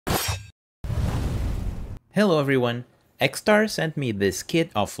Hello everyone, Xtar sent me this kit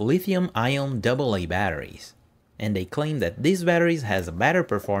of lithium-ion AA batteries, and they claim that these batteries has a better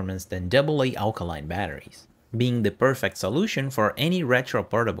performance than AA alkaline batteries, being the perfect solution for any retro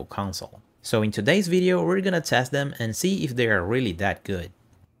portable console. So in today's video we're gonna test them and see if they are really that good.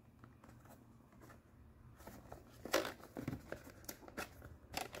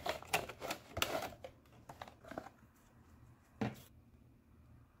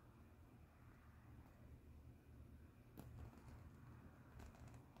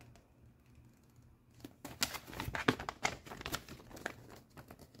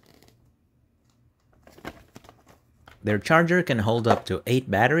 Their charger can hold up to 8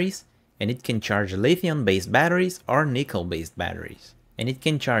 batteries, and it can charge lithium-based batteries or nickel-based batteries. And it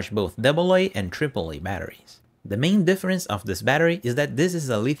can charge both AA and AAA batteries. The main difference of this battery is that this is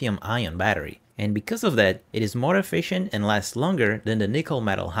a lithium-ion battery, and because of that, it is more efficient and lasts longer than the nickel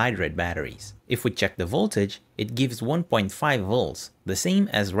metal hydride batteries. If we check the voltage, it gives 1.5 volts, the same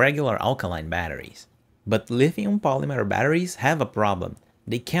as regular alkaline batteries. But lithium polymer batteries have a problem.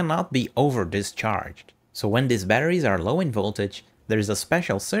 They cannot be over-discharged. So when these batteries are low in voltage, there is a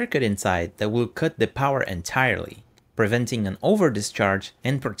special circuit inside that will cut the power entirely, preventing an over-discharge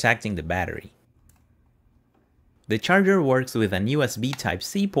and protecting the battery. The charger works with an USB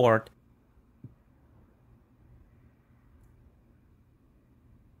Type-C port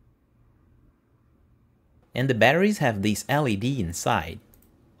and the batteries have this LED inside.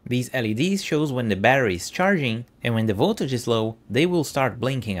 These LEDs shows when the battery is charging, and when the voltage is low, they will start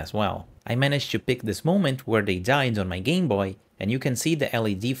blinking as well. I managed to pick this moment where they died on my Game Boy, and you can see the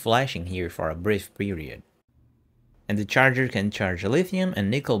LED flashing here for a brief period. And the charger can charge lithium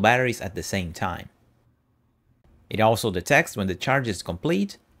and nickel batteries at the same time. It also detects when the charge is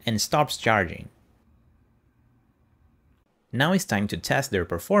complete and stops charging. Now it's time to test their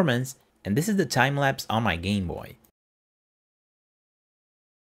performance, and this is the time lapse on my Game Boy.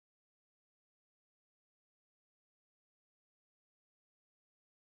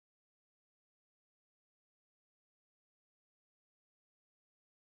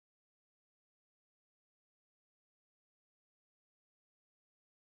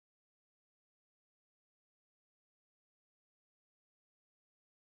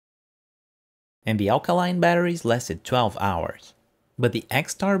 And the alkaline batteries lasted 12 hours. But the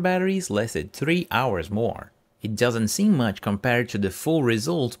Xtar batteries lasted 3 hours more. It doesn't seem much compared to the full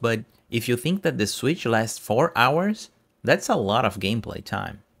result, but if you think that the Switch lasts 4 hours, that's a lot of gameplay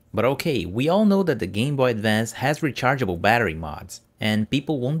time. But okay, we all know that the Game Boy Advance has rechargeable battery mods, and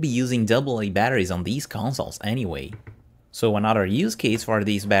people won't be using AA batteries on these consoles anyway. So another use case for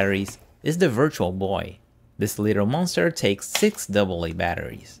these batteries is the Virtual Boy. This little monster takes 6 AA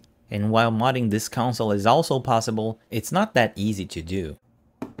batteries. And while modding this console is also possible, it's not that easy to do.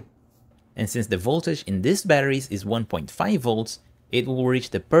 And since the voltage in these batteries is 1.5 volts, it will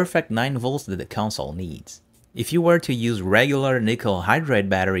reach the perfect 9 volts that the console needs. If you were to use regular nickel hydride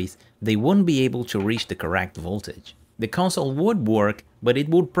batteries, they wouldn't be able to reach the correct voltage. The console would work, but it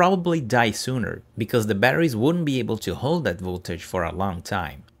would probably die sooner, because the batteries wouldn't be able to hold that voltage for a long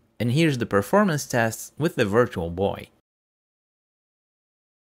time. And here's the performance tests with the Virtual Boy.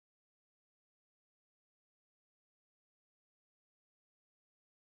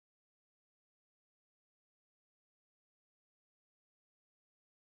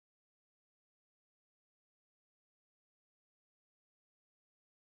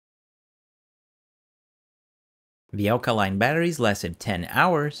 The alkaline batteries lasted 10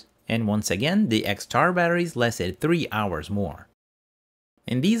 hours, and once again the Xtar batteries lasted 3 hours more.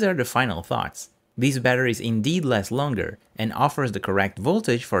 And these are the final thoughts. These batteries indeed last longer and offers the correct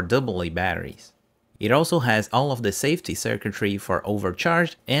voltage for AA batteries. It also has all of the safety circuitry for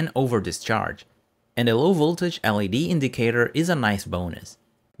overcharge and over-discharge, and the low voltage LED indicator is a nice bonus.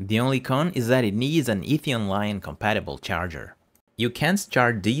 The only con is that it needs an lithium-ion compatible charger. You can't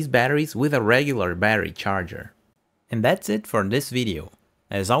charge these batteries with a regular battery charger. And that's it for this video.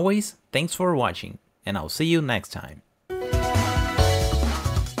 As always, thanks for watching, and I'll see you next time.